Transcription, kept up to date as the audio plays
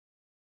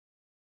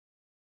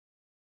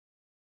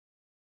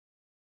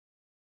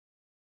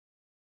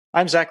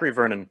I'm Zachary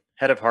Vernon,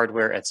 head of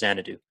hardware at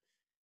Xanadu.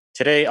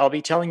 Today, I'll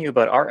be telling you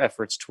about our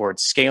efforts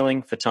towards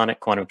scaling photonic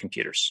quantum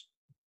computers.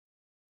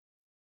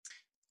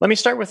 Let me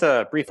start with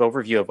a brief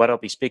overview of what I'll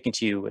be speaking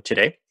to you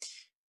today.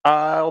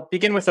 I'll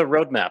begin with a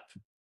roadmap,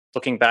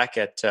 looking back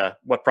at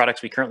what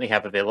products we currently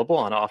have available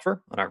on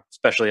offer,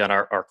 especially on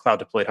our cloud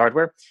deployed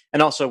hardware,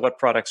 and also what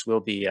products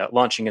we'll be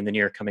launching in the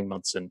near coming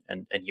months and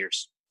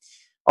years.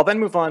 I'll then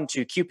move on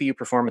to QPU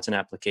performance and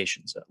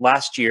applications.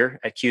 Last year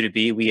at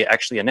Q2B, we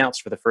actually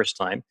announced for the first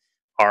time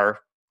our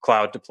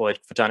cloud deployed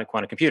photonic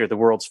quantum computer, the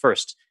world's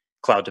first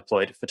cloud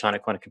deployed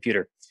photonic quantum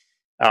computer.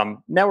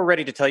 Now we're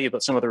ready to tell you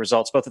about some of the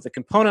results, both at the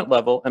component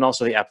level and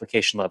also the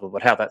application level,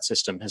 about how that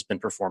system has been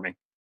performing.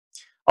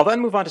 I'll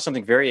then move on to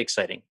something very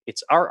exciting.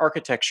 It's our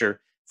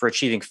architecture for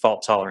achieving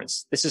fault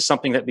tolerance. This is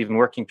something that we've been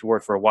working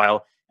toward for a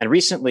while, and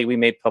recently we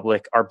made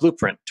public our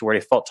blueprint toward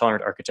a fault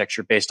tolerant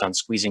architecture based on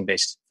squeezing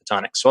based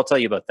photonics. So I'll tell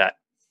you about that.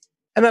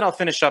 And then I'll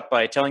finish up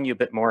by telling you a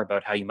bit more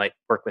about how you might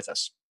work with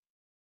us.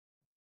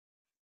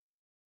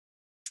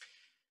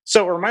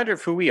 So, a reminder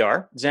of who we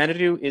are.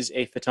 Xanadu is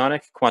a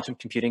photonic quantum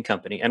computing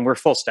company, and we're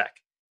full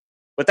stack.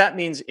 What that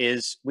means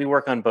is we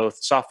work on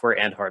both software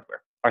and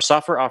hardware. Our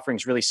software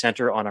offerings really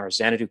center on our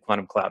Xanadu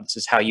Quantum Cloud. This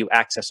is how you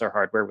access our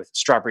hardware with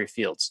Strawberry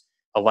Fields,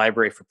 a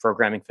library for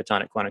programming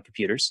photonic quantum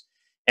computers,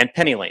 and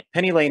PennyLane.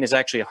 PennyLane is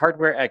actually a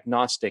hardware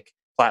agnostic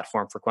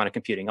platform for quantum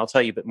computing. I'll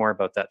tell you a bit more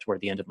about that toward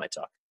the end of my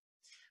talk.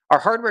 Our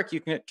hardware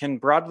can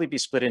broadly be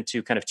split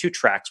into kind of two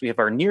tracks. We have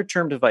our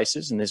near-term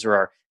devices, and these are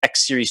our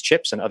X series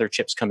chips and other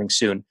chips coming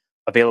soon,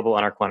 available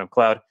on our quantum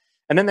cloud.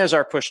 And then there's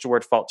our push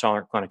toward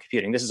fault-tolerant quantum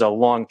computing. This is a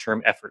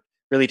long-term effort,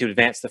 really to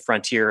advance the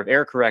frontier of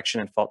error correction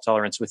and fault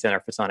tolerance within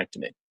our photonic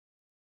domain.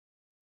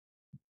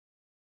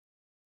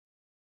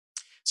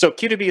 So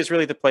Q2B is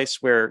really the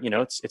place where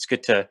it's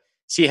good to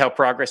see how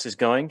progress is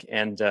going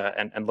and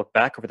look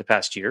back over the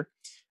past year.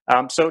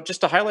 So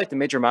just to highlight the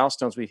major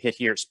milestones we've hit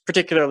here,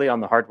 particularly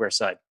on the hardware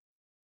side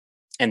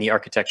and the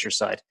architecture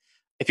side.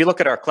 If you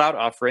look at our cloud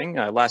offering,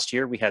 last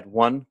year we had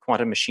one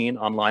quantum machine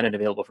online and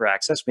available for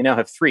access. We now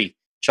have three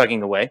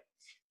chugging away.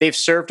 They've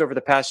served over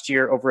the past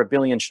year over 1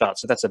 billion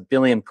shots. So that's 1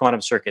 billion quantum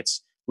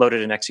circuits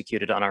loaded and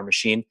executed on our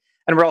machine.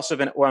 And we're also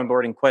been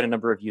onboarding quite a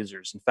number of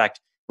users. In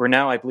fact, we're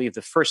now, I believe,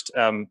 the first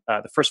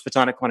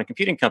photonic quantum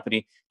computing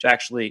company to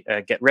actually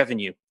get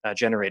revenue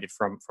generated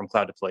from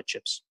cloud deployed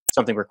chips,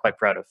 something we're quite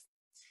proud of.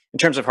 In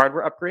terms of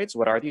hardware upgrades,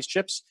 what are these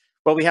chips?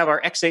 Well, we have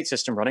our X8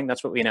 system running.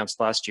 That's what we announced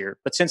last year.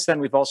 But since then,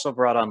 we've also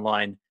brought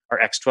online our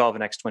X12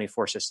 and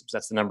X24 systems.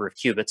 That's the number of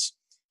qubits.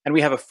 And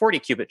we have a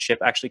 40-qubit chip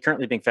actually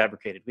currently being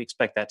fabricated. We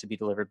expect that to be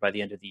delivered by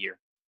the end of the year.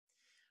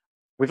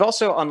 We've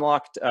also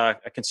unlocked a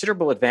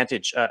considerable advance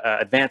in the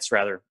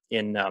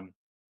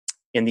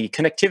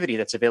connectivity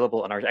that's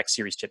available on our X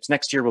series chips.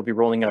 Next year, we'll be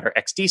rolling out our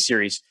XD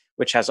series,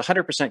 which has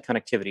 100%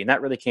 connectivity. And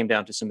that really came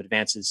down to some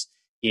advances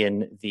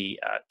in the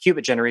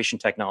qubit generation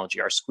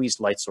technology, our squeezed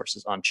light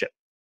sources on chip.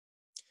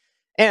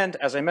 And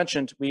as I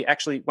mentioned, we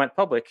actually went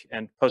public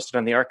and posted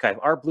on the archive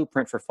our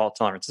blueprint for fault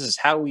tolerance. This is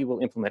how we will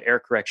implement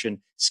error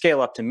correction, scale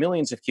up to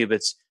millions of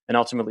qubits, and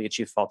ultimately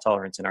achieve fault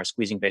tolerance in our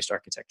squeezing-based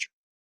architecture.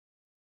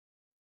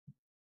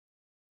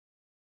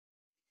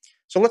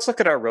 So let's look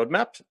at our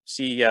roadmap,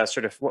 see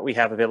sort of what we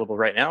have available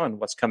right now and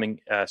what's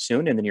coming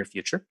soon in the near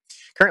future.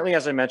 Currently,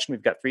 as I mentioned,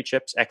 we've got three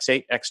chips,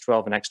 X8,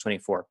 X12, and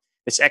X24.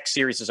 This X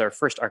series is our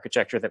first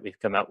architecture that we've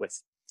come out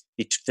with.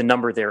 The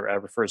number there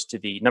refers to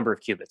the number of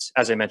qubits.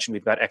 As I mentioned,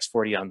 we've got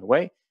X40 on the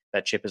way.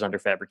 That chip is under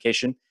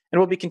fabrication.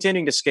 And we'll be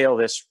continuing to scale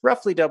this,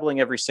 roughly doubling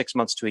every 6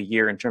 months to a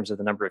year in terms of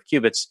the number of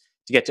qubits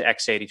to get to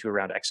X80 to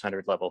around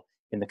X100 level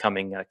in the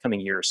coming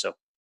year or so.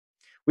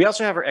 We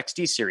also have our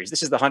XD series.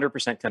 This is the 100%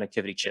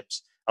 connectivity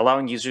chips,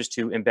 allowing users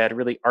to embed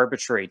really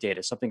arbitrary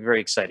data, something very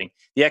exciting.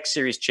 The X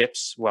series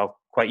chips, while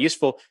quite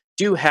useful,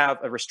 do have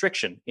a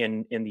restriction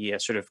in the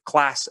sort of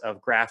class of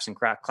graphs and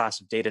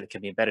class of data that can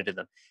be embedded in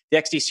them. The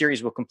XD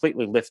series will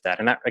completely lift that.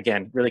 And that,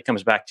 again, really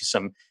comes back to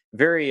some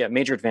very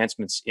major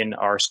advancements in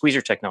our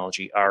squeezer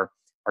technology, our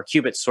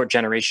qubit sort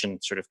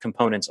generation sort of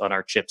components on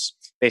our chips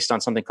based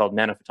on something called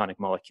nanophotonic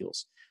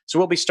molecules. So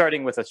we'll be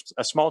starting with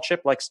a small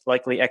chip,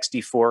 likely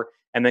XD4,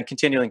 and then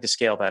continuing to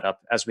scale that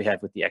up as we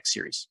have with the X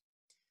series.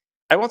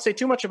 I won't say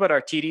too much about our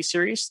TD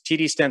series.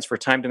 TD stands for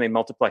time domain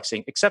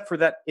multiplexing, except for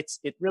that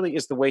it really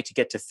is the way to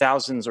get to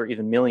thousands or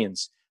even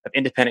millions of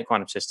independent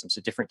quantum systems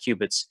of different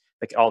qubits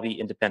that can all be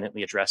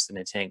independently addressed and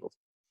entangled.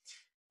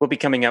 We'll be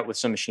coming out with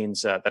some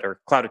machines that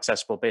are cloud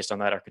accessible based on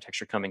that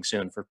architecture coming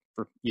soon for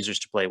users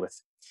to play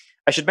with.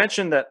 I should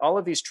mention that all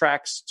of these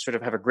tracks sort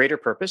of have a greater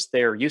purpose.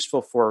 They are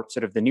useful for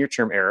sort of the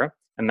near-term era,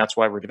 and that's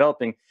why we're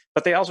developing.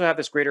 But they also have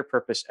this greater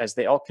purpose as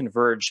they all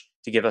converge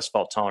to give us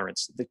fault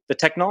tolerance. The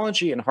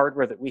technology and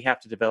hardware that we have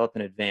to develop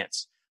in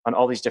advance on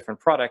all these different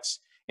products,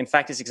 in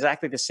fact, is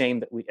exactly the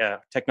same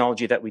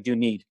technology that we do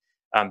need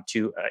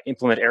to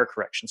implement error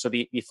correction. So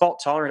the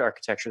fault-tolerant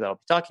architecture that I'll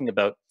be talking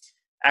about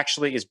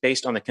actually is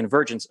based on the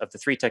convergence of the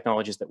three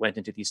technologies that went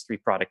into these three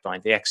product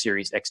lines, the X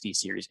series, XD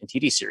series, and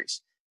TD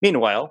series.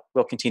 Meanwhile,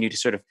 we'll continue to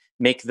sort of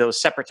make those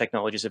separate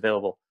technologies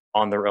available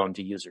on their own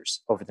to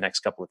users over the next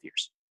couple of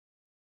years.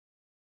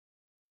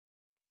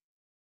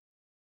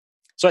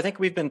 So I think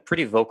we've been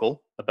pretty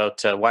vocal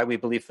about why we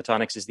believe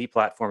photonics is the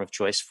platform of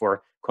choice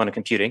for quantum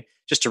computing.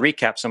 Just to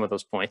recap some of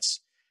those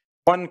points,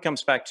 one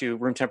comes back to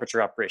room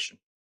temperature operation.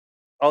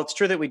 While it's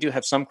true that we do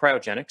have some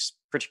cryogenics,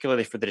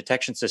 particularly for the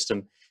detection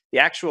system, the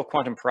actual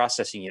quantum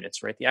processing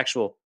units, right, the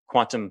actual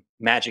quantum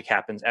magic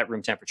happens at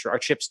room temperature. Our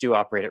chips do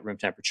operate at room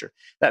temperature.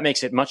 That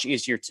makes it much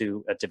easier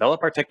to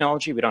develop our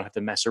technology. We don't have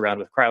to mess around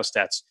with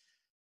cryostats.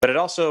 But it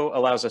also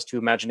allows us to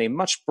imagine a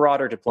much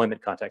broader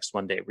deployment context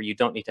one day where you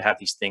don't need to have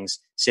these things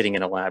sitting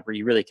in a lab, where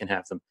you really can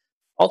have them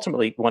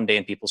ultimately one day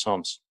in people's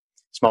homes.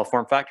 Small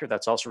form factor,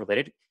 that's also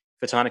related.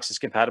 Photonics is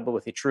compatible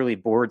with a truly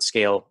board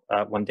scale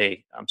one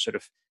day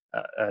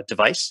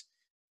device.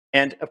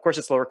 And of course,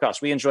 it's lower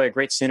cost. We enjoy a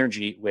great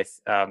synergy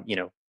with,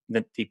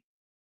 the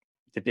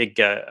big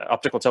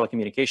optical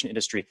telecommunication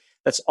industry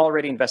that's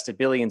already invested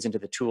billions into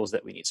the tools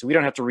that we need. So we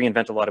don't have to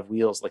reinvent a lot of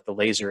wheels like the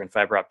laser and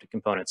fiber optic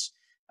components.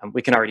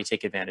 We can already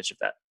take advantage of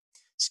that.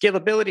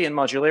 Scalability and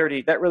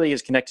modularity, that really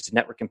is connected to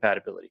network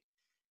compatibility.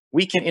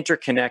 We can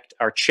interconnect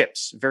our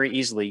chips very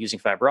easily using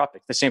fiber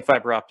optic, the same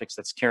fiber optics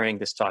that's carrying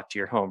this talk to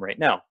your home right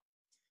now.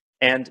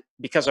 And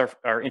because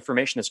our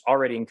information is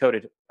already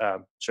encoded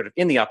sort of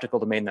in the optical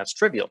domain, that's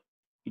trivial.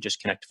 You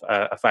just connect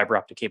a fiber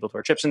optic cable to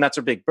our chips, and that's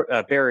a big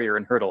barrier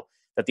and hurdle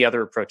that the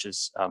other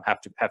approaches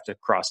have to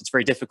cross. It's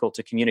very difficult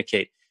to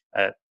communicate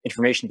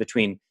information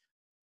between,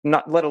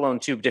 not let alone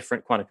two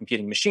different quantum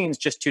computing machines,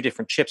 just two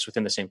different chips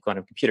within the same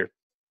quantum computer.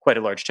 Quite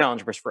a large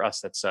challenge, but for us,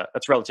 that's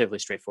relatively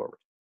straightforward.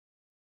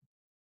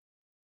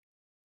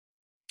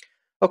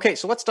 Okay,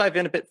 so let's dive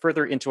in a bit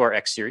further into our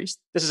X series.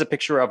 This is a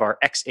picture of our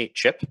X8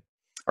 chip.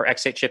 Our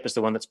X8 chip is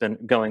the one that's been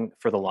going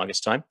for the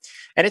longest time,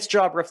 and its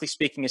job, roughly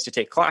speaking, is to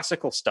take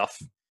classical stuff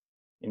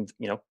in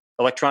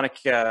electronic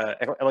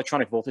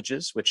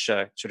voltages, which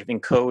sort of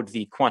encode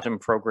the quantum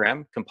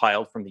program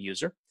compiled from the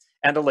user,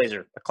 and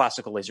a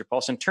classical laser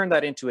pulse, and turn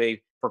that into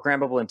a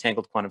programmable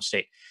entangled quantum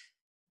state.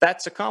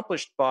 That's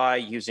accomplished by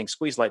using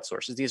squeeze light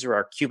sources. These are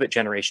our qubit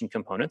generation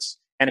components,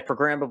 and a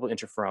programmable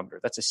interferometer.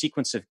 That's a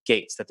sequence of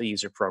gates that the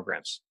user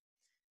programs.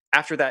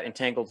 After that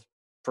entangled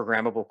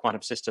programmable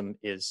quantum system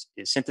is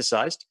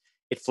synthesized,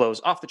 it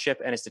flows off the chip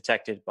and is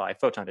detected by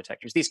photon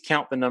detectors. These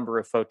count the number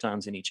of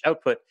photons in each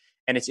output,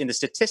 and it's in the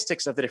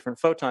statistics of the different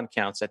photon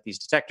counts at these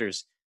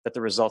detectors that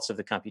the results of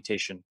the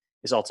computation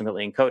is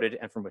ultimately encoded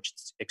and from which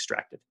it's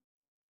extracted.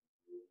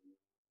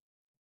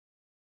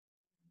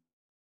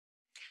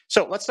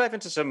 So let's dive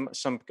into some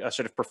sort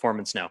of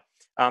performance now.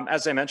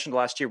 As I mentioned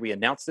last year, we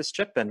announced this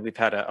chip, and we've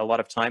had a lot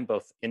of time,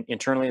 both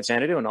internally at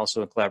Xanadu and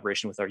also in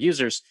collaboration with our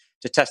users,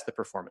 to test the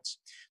performance.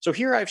 So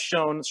here I've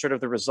shown sort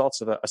of the results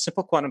of a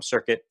simple quantum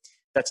circuit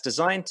that's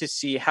designed to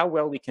see how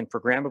well we can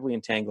programmably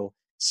entangle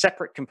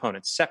separate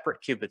components, separate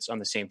qubits on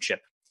the same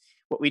chip.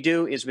 What we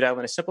do is we dial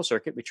in a simple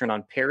circuit, we turn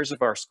on pairs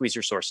of our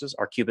squeezer sources,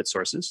 our qubit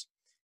sources,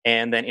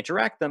 and then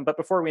interact them. But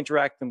before we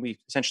interact them, we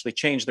essentially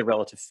change the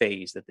relative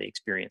phase that they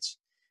experience.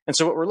 And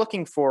so what we're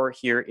looking for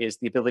here is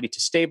the ability to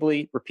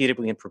stably,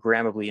 repeatably, and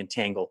programmably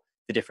entangle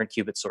the different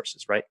qubit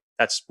sources, right?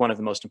 That's one of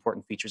the most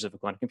important features of a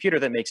quantum computer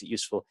that makes it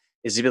useful,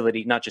 is the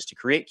ability not just to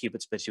create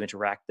qubits, but to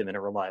interact them in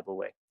a reliable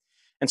way.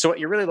 And so what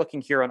you're really looking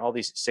here on all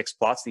these six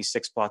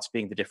plots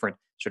being the different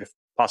sort of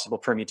possible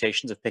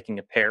permutations of picking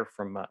a pair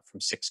from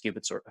six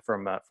qubits or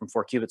from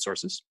four qubit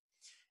sources.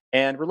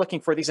 And we're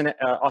looking for these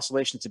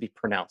oscillations to be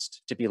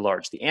pronounced, to be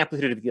large. The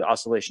amplitude of the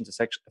oscillations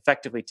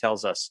effectively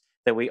tells us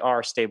that we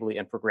are stably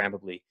and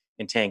programmably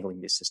entangling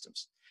these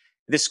systems.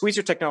 This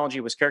squeezer technology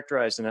was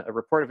characterized, and a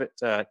report of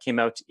it came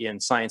out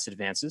in Science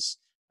Advances.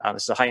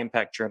 This is a high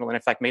impact journal, and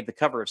in fact made the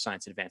cover of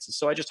Science Advances.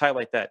 So I just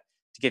highlight that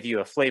to give you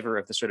a flavor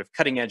of the sort of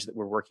cutting edge that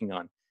we're working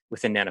on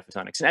within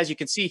nanophotonics. And as you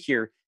can see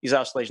here, these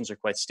oscillations are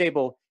quite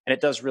stable, and it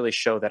does really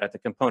show that at the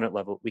component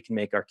level, we can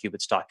make our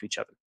qubits talk to each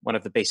other. One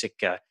of the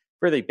basic,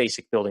 really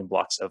basic building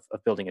blocks of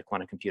building a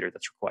quantum computer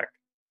that's required.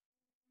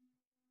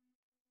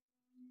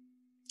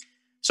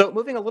 So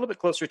moving a little bit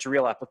closer to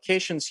real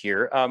applications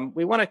here,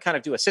 we want to kind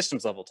of do a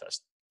systems level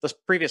test. This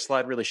previous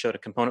slide really showed a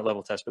component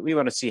level test, but we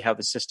want to see how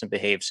the system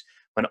behaves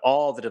when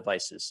all the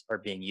devices are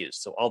being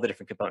used. So all the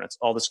different components,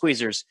 all the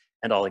squeezers,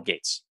 and all the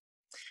gates.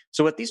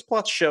 So what these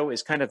plots show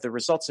is kind of the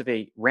results of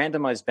a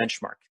randomized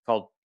benchmark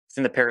called,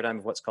 within the paradigm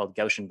of what's called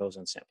Gaussian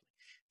boson sampling.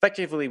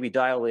 Effectively, we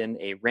dial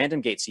in a random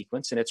gate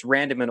sequence, and it's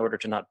random in order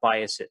to not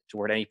bias it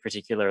toward any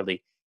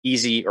particularly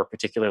easy or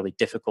particularly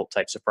difficult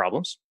types of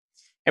problems.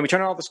 And we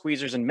turn on all the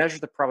squeezers and measure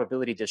the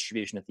probability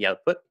distribution at the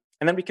output.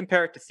 And then we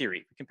compare it to theory.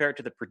 We compare it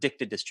to the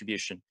predicted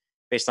distribution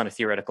based on a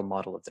theoretical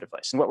model of the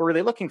device. And what we're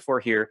really looking for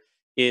here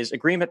is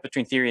agreement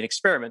between theory and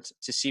experiment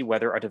to see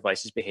whether our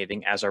device is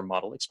behaving as our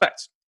model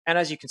expects. And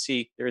as you can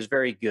see, there is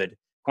very good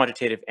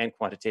quantitative and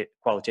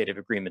qualitative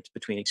agreement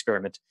between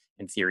experiment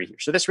and theory here.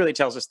 So this really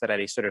tells us that at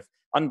a sort of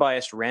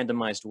unbiased,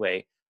 randomized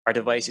way, our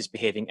device is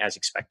behaving as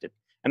expected.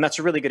 And that's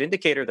a really good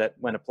indicator that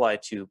when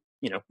applied to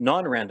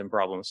non-random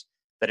problems,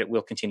 that it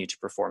will continue to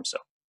perform so.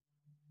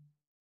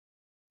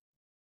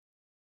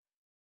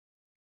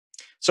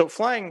 So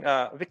flying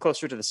a bit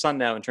closer to the sun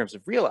now in terms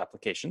of real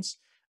applications,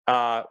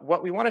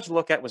 what we wanted to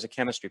look at was a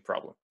chemistry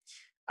problem.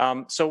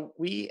 So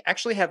we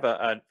actually have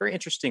a very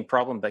interesting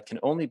problem that can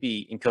only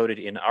be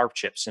encoded in our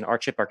chips, in our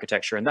chip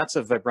architecture, and that's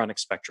a vibronic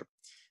spectrum.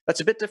 That's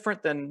a bit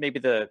different than maybe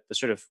the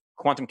sort of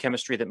quantum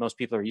chemistry that most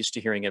people are used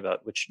to hearing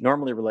about, which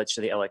normally relates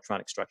to the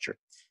electronic structure.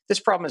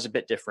 This problem is a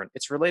bit different.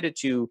 It's related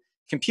to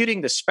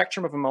computing the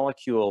spectrum of a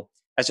molecule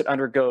as it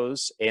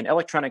undergoes an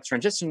electronic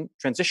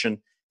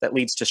transition that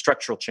leads to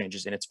structural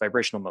changes in its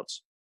vibrational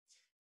modes.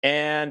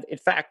 And in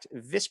fact,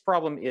 this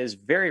problem is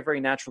very,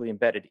 very naturally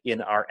embedded in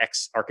our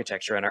X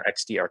architecture and our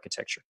XD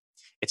architecture.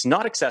 It's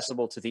not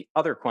accessible to the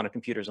other quantum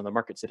computers on the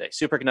market today.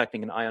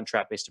 Superconducting and ion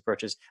trap based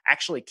approaches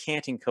actually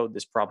can't encode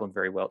this problem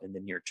very well in the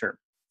near term.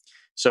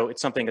 So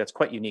it's something that's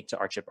quite unique to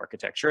our chip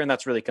architecture. And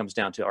that's really comes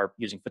down to our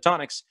using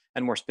photonics,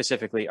 and more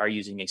specifically, our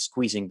using a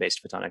squeezing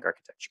based photonic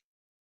architecture.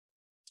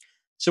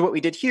 So what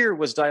we did here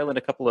was dial in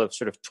a couple of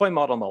sort of toy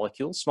model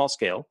molecules, small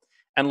scale,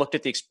 and looked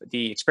at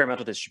the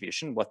experimental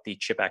distribution, what the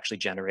chip actually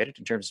generated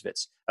in terms of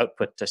its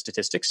output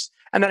statistics,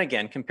 and then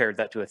again compared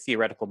that to a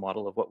theoretical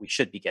model of what we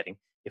should be getting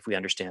if we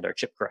understand our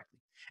chip correctly.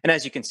 And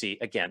as you can see,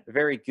 again,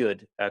 very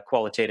good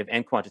qualitative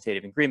and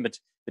quantitative agreement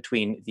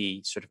between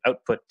the sort of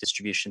output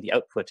distribution, the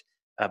output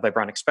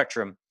vibronic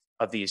spectrum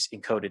of these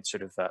encoded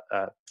sort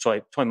of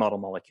toy model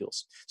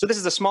molecules. So this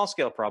is a small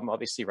scale problem,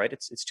 obviously, right?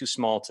 It's too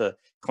small to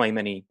claim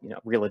any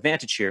real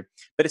advantage here,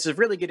 but it's a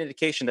really good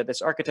indication that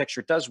this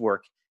architecture does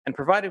work. And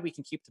provided we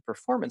can keep the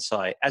performance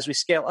high, as we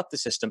scale up the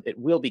system, it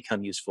will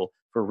become useful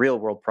for real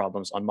world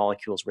problems on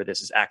molecules where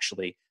this is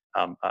actually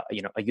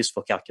a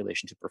useful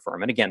calculation to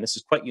perform. And again, this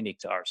is quite unique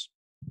to ours.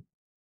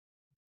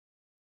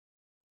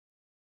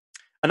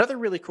 Another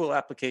really cool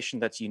application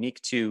that's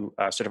unique to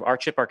sort of our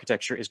chip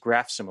architecture is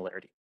graph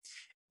similarity.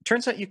 It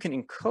turns out you can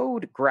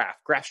encode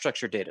graph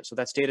structure data. So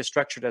that's data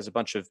structured as a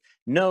bunch of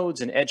nodes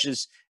and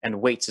edges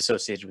and weights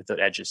associated with those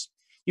edges.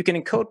 You can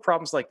encode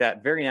problems like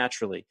that very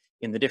naturally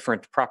in the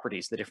different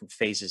properties, the different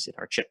phases in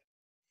our chip.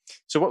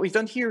 So what we've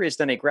done here is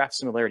then a graph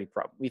similarity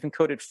problem. We've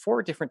encoded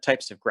 4 different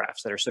types of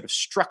graphs that are sort of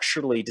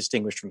structurally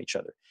distinguished from each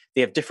other.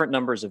 They have different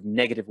numbers of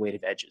negative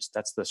weighted edges.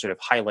 That's the sort of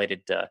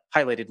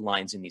highlighted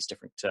lines in these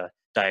different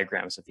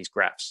diagrams of these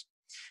graphs.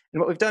 And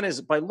what we've done is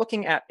by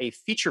looking at a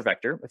feature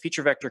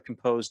vector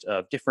composed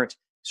of different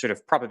sort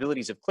of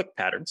probabilities of click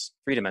patterns,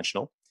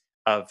 3-dimensional,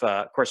 of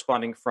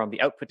corresponding from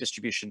the output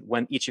distribution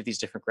when each of these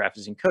different graphs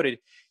is encoded,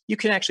 you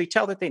can actually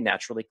tell that they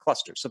naturally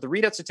cluster. So the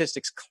readout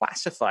statistics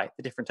classify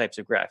the different types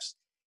of graphs.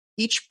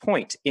 Each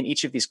point in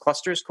each of these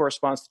clusters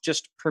corresponds to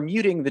just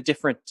permuting the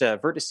different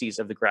vertices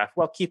of the graph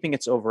while keeping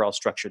its overall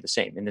structure the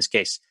same. In this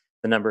case,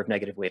 the number of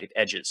negative weighted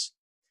edges.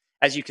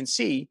 As you can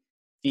see,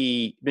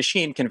 the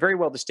machine can very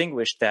well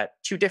distinguish that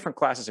 2 different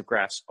classes of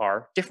graphs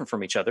are different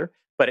from each other,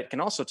 but it can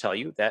also tell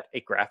you that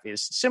a graph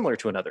is similar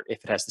to another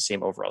if it has the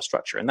same overall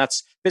structure. And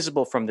that's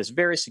visible from this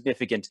very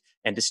significant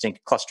and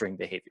distinct clustering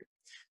behavior.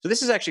 So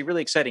this is actually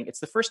really exciting. It's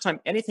the first time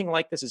anything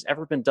like this has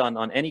ever been done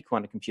on any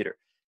quantum computer,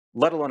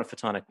 let alone a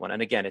photonic one.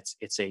 And again,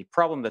 it's a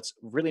problem that's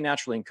really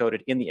naturally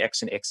encoded in the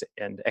X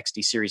and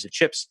XD series of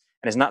chips,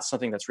 and is not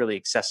something that's really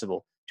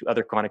accessible to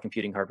other quantum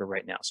computing hardware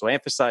right now. So I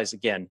emphasize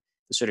again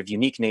the sort of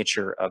unique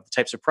nature of the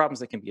types of problems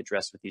that can be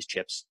addressed with these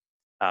chips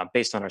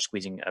based on our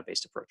squeezing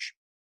based approach.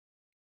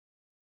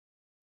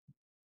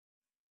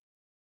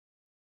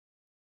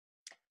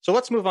 So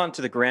let's move on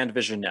to the grand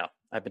vision now.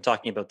 I've been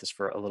talking about this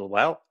for a little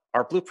while.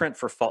 Our blueprint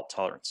for fault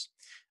tolerance.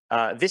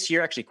 This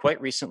year, actually, quite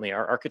recently,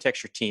 our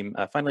architecture team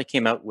finally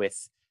came out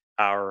with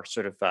our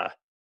sort of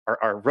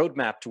our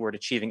roadmap toward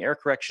achieving error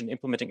correction,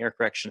 implementing error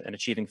correction, and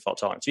achieving fault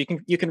tolerance. So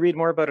you can read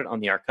more about it on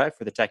the archive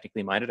for the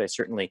technically minded. I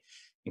certainly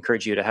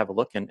encourage you to have a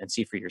look and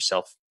see for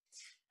yourself.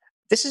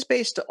 This is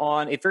based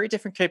on a very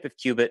different type of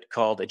qubit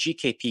called a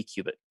GKP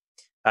qubit.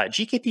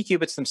 GKP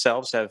qubits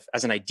themselves have,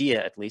 as an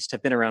idea at least,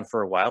 have been around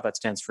for a while. That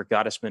stands for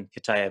Gottesman,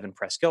 Kitaev, and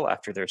Preskill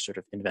after their sort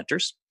of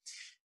inventors.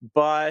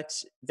 But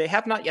they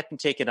have not yet been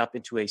taken up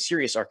into a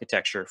serious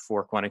architecture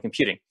for quantum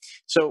computing.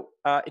 So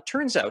it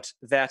turns out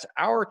that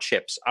our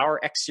chips, our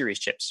X series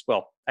chips,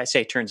 well, I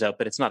say it turns out,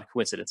 but it's not a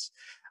coincidence.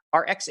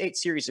 Our X8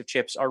 series of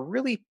chips are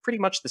really pretty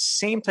much the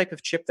same type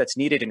of chip that's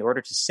needed in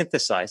order to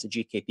synthesize a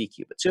GKP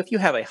qubit. So if you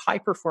have a high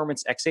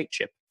performance X8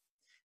 chip,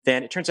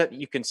 then it turns out that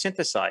you can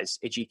synthesize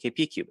a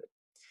GKP qubit.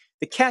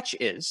 The catch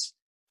is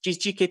these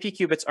GKP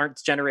qubits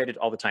aren't generated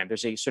all the time.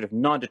 There's a sort of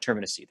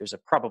non-determinacy. There's a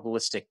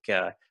probabilistic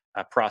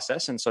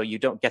process, and so you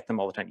don't get them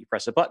all the time. You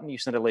press a button, you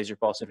send a laser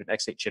pulse into an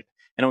X8 chip,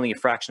 and only a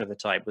fraction of the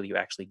time will you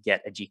actually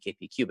get a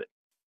GKP qubit.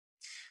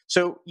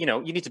 So, you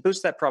need to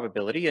boost that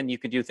probability, and you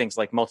can do things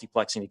like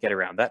multiplexing to get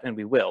around that, and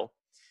we will.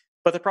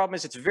 But the problem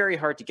is it's very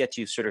hard to get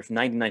to sort of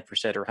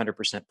 99% or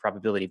 100%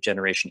 probability of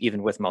generation,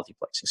 even with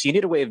multiplexing. So you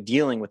need a way of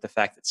dealing with the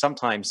fact that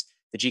sometimes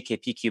the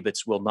GKP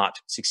qubits will not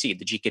succeed.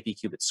 The GKP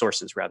qubit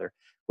sources, rather,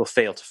 will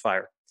fail to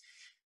fire.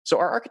 So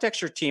our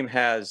architecture team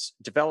has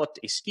developed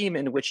a scheme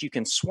in which you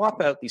can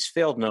swap out these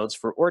failed nodes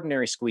for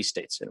ordinary squeeze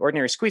states. And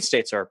ordinary squeeze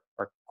states are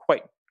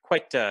quite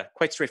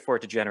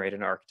straightforward to generate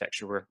in our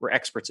architecture. We're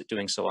experts at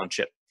doing so on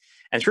chip.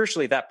 And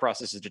crucially, that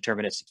process is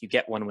deterministic. You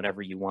get one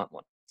whenever you want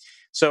one.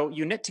 So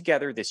you knit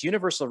together this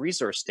universal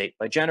resource state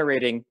by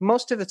generating,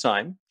 most of the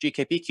time,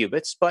 GKP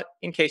qubits, but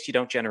in case you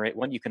don't generate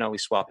one, you can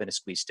always swap in a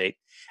squeeze state.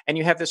 And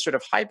you have this sort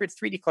of hybrid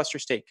 3D cluster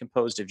state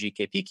composed of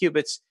GKP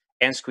qubits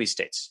and squeeze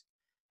states.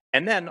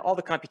 And then all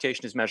the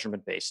computation is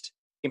measurement based,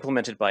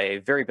 implemented by a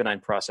very benign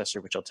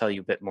processor, which I'll tell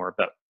you a bit more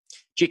about.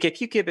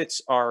 GKP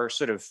qubits are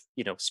sort of,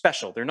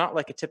 special. They're not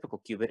like a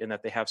typical qubit in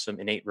that they have some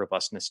innate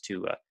robustness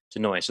to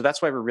noise. So that's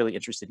why we're really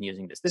interested in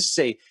using this. This is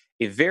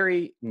a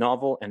very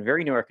novel and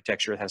very new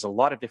architecture that has a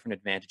lot of different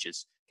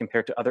advantages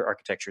compared to other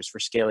architectures for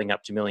scaling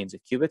up to millions of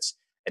qubits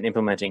and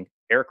implementing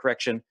error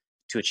correction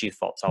to achieve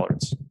fault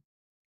tolerance.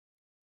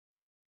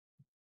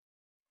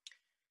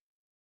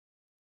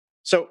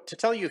 So to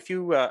tell you a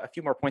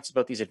few more points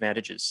about these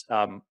advantages,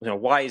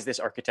 why is this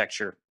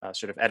architecture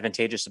sort of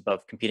advantageous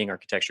above competing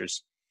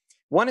architectures?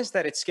 One is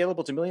that it's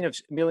scalable to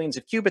millions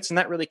of qubits, and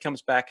that really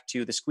comes back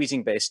to the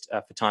squeezing-based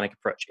photonic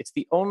approach. It's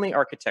the only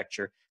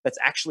architecture that's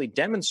actually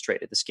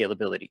demonstrated the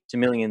scalability to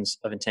millions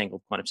of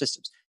entangled quantum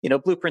systems.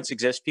 Blueprints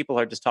exist. People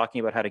are just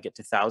talking about how to get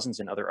to thousands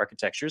in other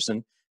architectures,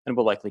 and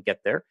we'll likely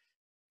get there.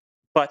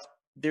 But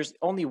there's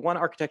only one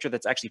architecture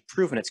that's actually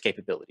proven its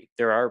capability.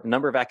 There are a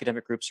number of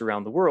academic groups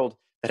around the world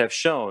that have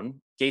shown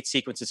gate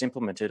sequences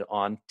implemented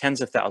on tens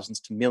of thousands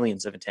to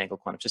millions of entangled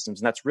quantum systems.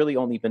 And that's really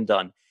only been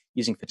done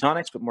using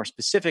photonics, but more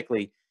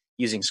specifically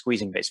using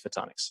squeezing-based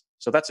photonics.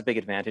 So that's a big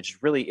advantage. It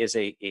really is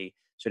a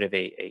sort of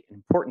a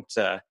important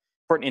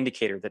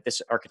indicator that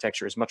this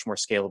architecture is much more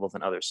scalable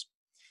than others.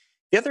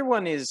 The other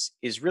one is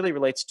really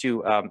relates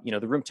to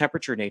the room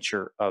temperature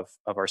nature of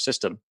our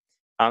system.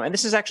 And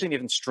this is actually an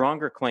even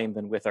stronger claim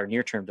than with our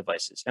near-term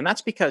devices. And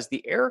that's because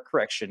the error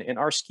correction in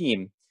our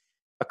scheme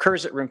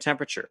occurs at room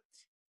temperature.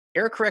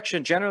 Error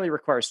correction generally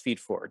requires feed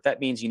forward. That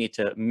means you need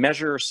to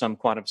measure some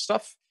quantum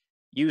stuff,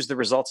 use the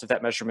results of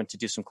that measurement to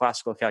do some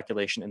classical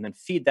calculation, and then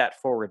feed that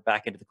forward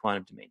back into the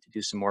quantum domain to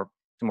do some more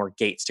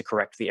gates to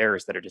correct the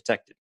errors that are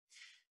detected.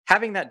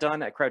 Having that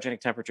done at cryogenic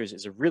temperatures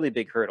is a really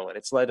big hurdle, and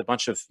it's led a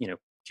bunch of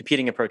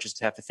competing approaches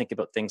to have to think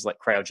about things like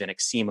cryogenic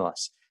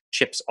CMOS,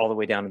 chips all the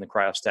way down in the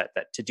cryostat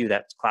that to do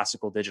that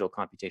classical digital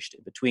computation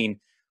in between,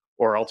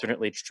 or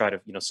alternately to try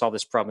to solve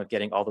this problem of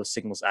getting all those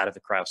signals out of the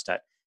cryostat.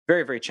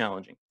 Very, very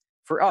challenging.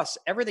 For us,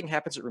 everything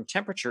happens at room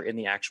temperature in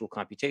the actual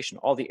computation.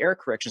 All the error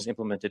corrections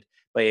implemented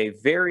by a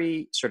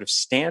very sort of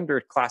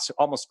standard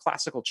almost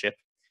classical chip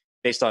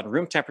based on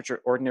room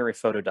temperature ordinary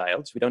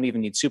photodiodes. We don't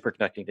even need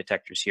superconducting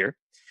detectors here.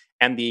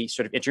 And the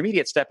sort of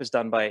intermediate step is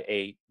done by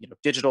a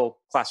digital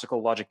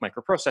classical logic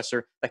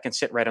microprocessor that can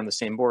sit right on the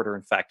same board, or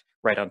in fact,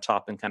 right on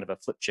top in kind of a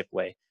flip chip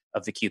way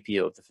of the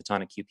QPU, of the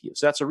photonic QPU.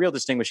 So that's a real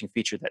distinguishing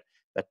feature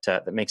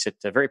that makes it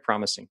very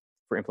promising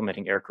for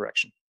implementing error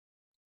correction.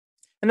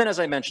 And then,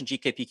 as I mentioned,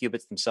 GKP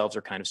qubits themselves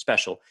are kind of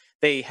special.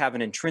 They have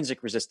an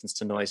intrinsic resistance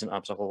to noise and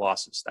optical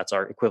losses. That's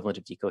our equivalent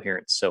of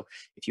decoherence. So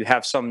if you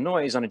have some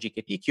noise on a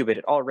GKP qubit,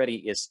 it already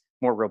is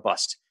more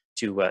robust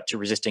to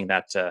resisting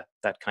that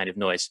kind of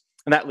noise.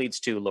 And that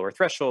leads to lower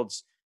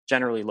thresholds,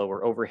 generally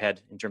lower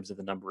overhead in terms of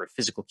the number of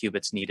physical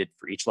qubits needed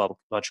for each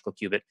logical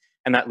qubit.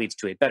 And that leads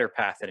to a better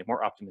path and a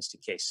more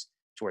optimistic case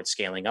towards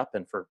scaling up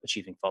and for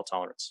achieving fault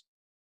tolerance.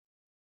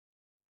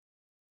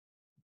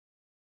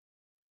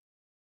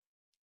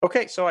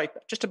 Okay, so I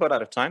just about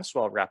out of time, so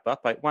I'll wrap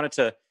up. I wanted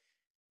to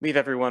leave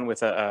everyone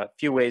with a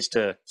few ways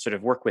to sort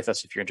of work with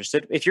us if you're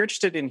interested. If you're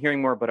interested in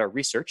hearing more about our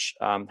research,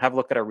 have a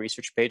look at our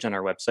research page on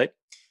our website.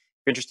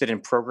 If you're interested in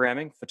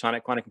programming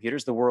photonic quantum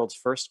computers, the world's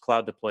first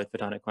cloud-deployed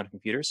photonic quantum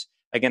computers,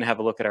 again, have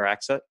a look at our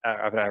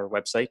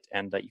website,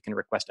 and you can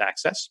request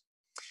access.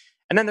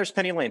 And then there's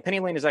Penny Lane. Penny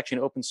Lane is actually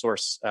an open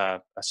source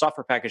a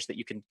software package that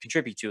you can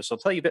contribute to. So I'll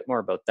tell you a bit more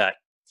about that.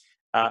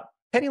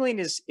 Penny Lane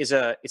is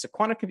a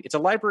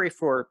library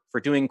for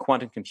doing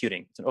quantum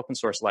computing. It's an open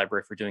source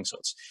library for doing so.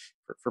 It's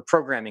for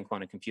programming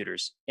quantum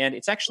computers, and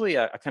it's actually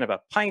a kind of a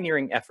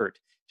pioneering effort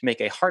to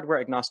make a hardware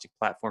agnostic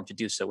platform to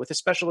do so, with a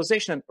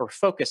specialization or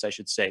focus, I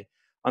should say,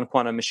 on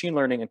quantum machine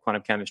learning and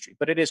quantum chemistry.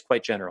 But it is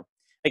quite general.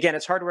 Again,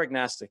 it's hardware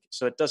agnostic,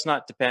 so it does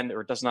not depend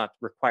or does not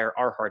require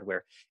our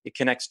hardware. It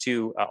connects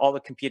to all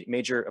the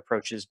major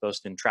approaches, both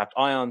in trapped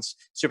ions,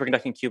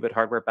 superconducting qubit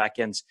hardware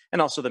backends,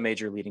 and also the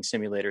major leading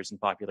simulators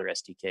and popular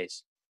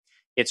SDKs.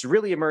 It's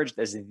really emerged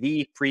as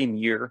the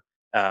premier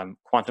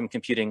quantum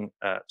computing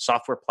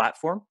software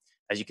platform.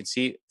 As you can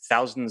see,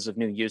 thousands of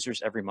new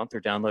users every month are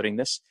downloading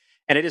this,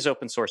 and it is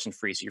open source and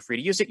free, so you're free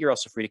to use it. You're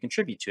also free to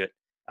contribute to it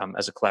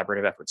as a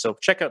collaborative effort. So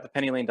check out the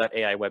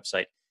pennylane.ai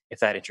website if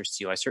that interests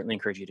you. I certainly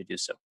encourage you to do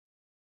so.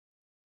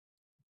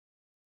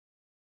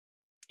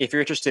 If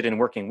you're interested in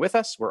working with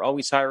us, we're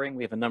always hiring.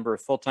 We have a number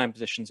of full-time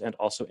positions and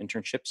also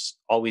internships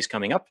always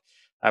coming up.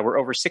 We're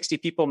over 60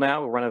 people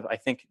now. We're one of, I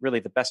think,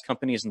 really the best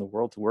companies in the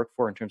world to work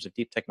for in terms of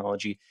deep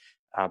technology.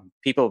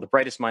 People, the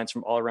brightest minds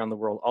from all around the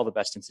world, all the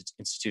best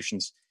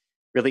institutions.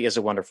 Really is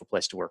a wonderful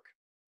place to work.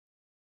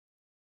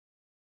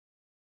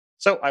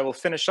 So I will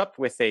finish up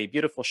with a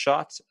beautiful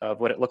shot of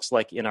what it looks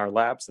like in our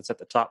labs. That's at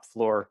the top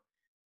floor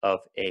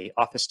of a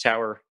office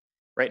tower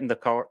right in the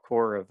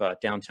core of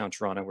downtown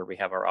Toronto, where we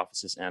have our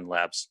offices and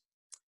labs.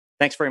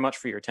 Thanks very much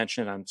for your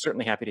attention. I'm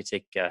certainly happy to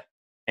take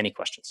any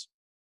questions.